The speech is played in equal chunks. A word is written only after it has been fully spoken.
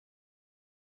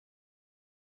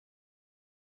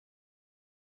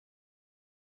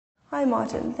Hi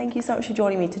Martin, thank you so much for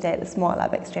joining me today at the Smart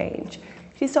Lab Exchange.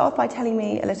 Could you start off by telling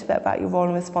me a little bit about your role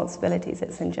and responsibilities at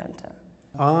Syngenta?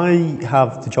 I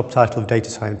have the job title of data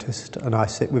scientist and I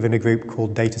sit within a group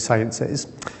called Data Sciences.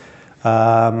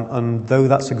 And though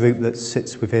that's a group that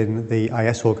sits within the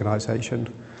IS organisation,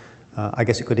 I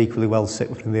guess it could equally well sit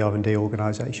within the R&D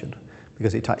organisation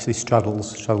because it actually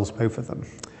straddles both of them.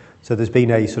 So there's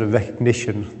been a sort of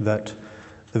recognition that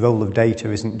the role of data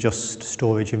isn't just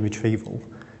storage and retrieval.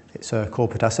 It's a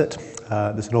corporate asset.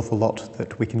 There's an awful lot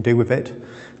that we can do with it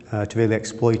to really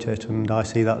exploit it, and I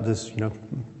see that as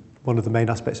one of the main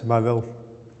aspects of my role.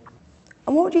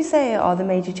 And what would you say are the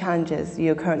major challenges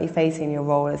you're currently facing in your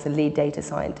role as a lead data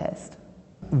scientist?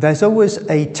 There's always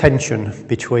a tension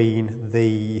between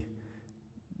the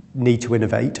need to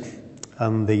innovate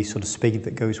and the sort of speed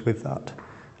that goes with that,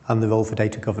 and the role for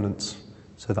data governance.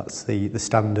 So that's the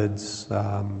standards,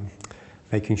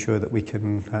 making sure that we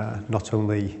can not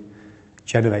only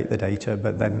generate the data,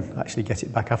 but then actually get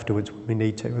it back afterwards when we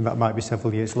need to, and that might be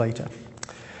several years later.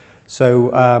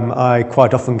 So I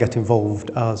quite often get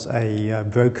involved as a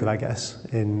broker, I guess,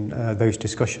 in those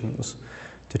discussions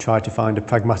to try to find a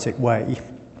pragmatic way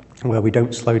where we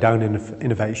don't slow down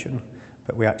innovation,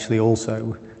 but we actually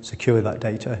also secure that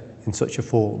data in such a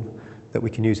form that we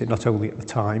can use it not only at the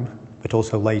time, but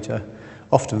also later,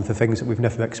 often for things that we've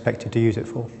never expected to use it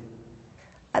for.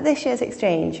 At this year's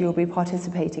exchange, you will be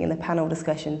participating in the panel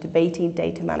discussion Debating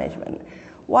Data Management.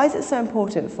 Why is it so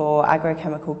important for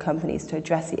agrochemical companies to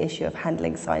address the issue of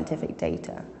handling scientific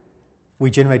data?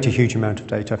 We generate a huge amount of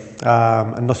data,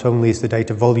 and not only is the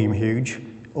data volume huge,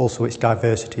 also its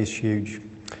diversity is huge.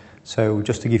 So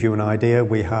just to give you an idea,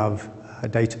 we have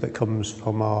data that comes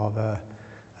from our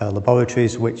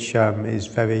laboratories, which is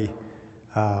very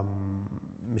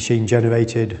machine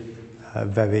generated,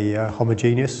 very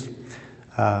homogeneous,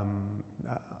 and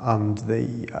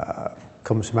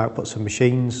comes from outputs of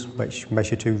machines which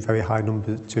measure to very high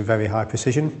numbers, to very high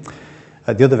precision.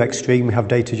 At the other extreme, we have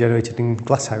data generated in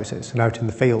glass houses and out in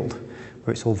the field,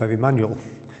 where it's all very manual.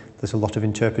 There's a lot of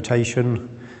interpretation,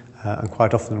 and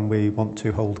quite often we want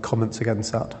to hold comments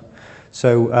against that.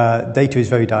 So data is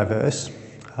very diverse.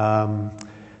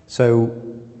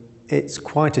 So it's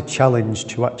quite a challenge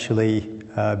to actually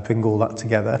bring all that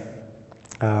together,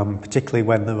 particularly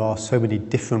when there are so many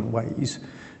different ways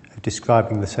of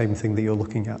describing the same thing that you're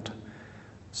looking at.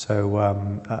 So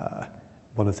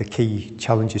one of the key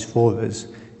challenges for us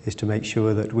is to make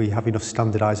sure that we have enough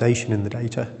standardization in the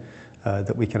data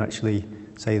that we can actually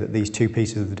say that these two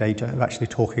pieces of the data are actually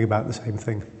talking about the same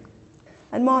thing.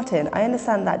 And Martin, I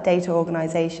understand that data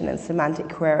organization and semantic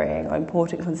querying are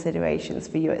important considerations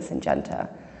for you at Syngenta.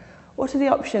 What are the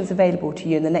options available to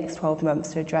you in the next 12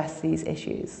 months to address these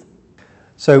issues?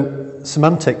 So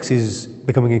semantics is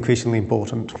becoming increasingly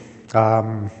important.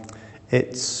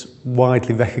 It's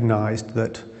widely recognised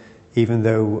that even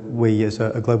though we as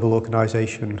a global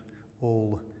organisation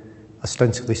all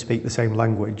ostensibly speak the same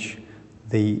language,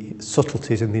 the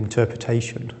subtleties in the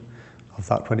interpretation of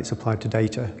that when it's applied to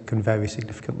data can vary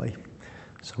significantly.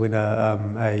 So in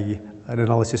an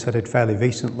analysis I did fairly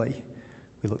recently,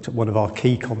 we looked at one of our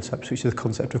key concepts, which is the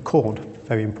concept of corn,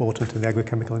 very important in the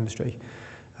agrochemical industry.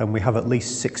 And we have at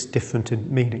least 6 different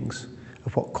meanings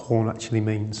of what corn actually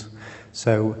means.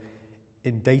 So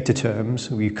in data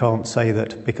terms, we can't say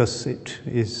that because it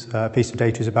is a piece of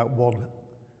data is about one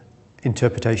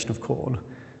interpretation of corn,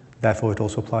 therefore it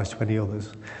also applies to any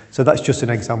others. So that's just an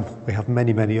example. We have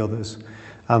many, many others.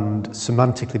 And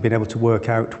semantically being able to work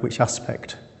out which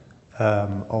aspect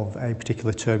of a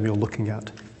particular term you're looking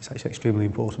at is actually extremely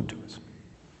important to us.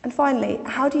 And finally,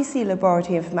 how do you see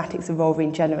laboratory informatics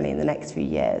evolving generally in the next few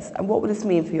years, and what will this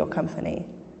mean for your company?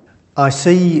 I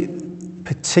see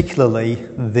particularly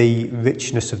the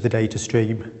richness of the data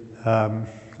stream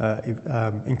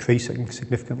increasing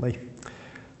significantly.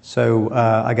 So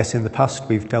I guess in the past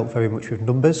we've dealt very much with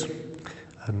numbers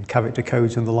and character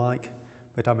codes and the like,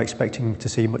 but I'm expecting to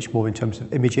see much more in terms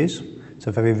of images,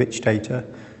 so very rich data,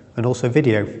 and also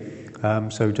video.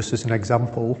 So just as an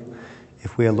example,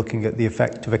 if we are looking at the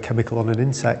effect of a chemical on an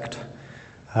insect,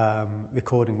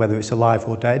 recording whether it's alive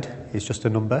or dead is just a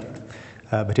number.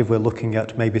 But if we're looking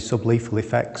at maybe sublethal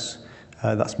effects,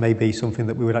 that's maybe something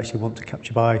that we would actually want to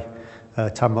capture by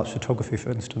time-lapse photography, for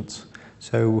instance.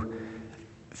 So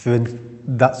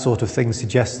that sort of thing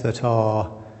suggests that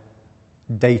our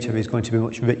data is going to be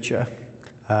much richer,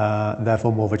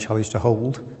 therefore more of a challenge to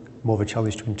hold, more of a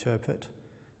challenge to interpret,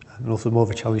 and also more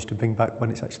of a challenge to bring back when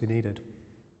it's actually needed.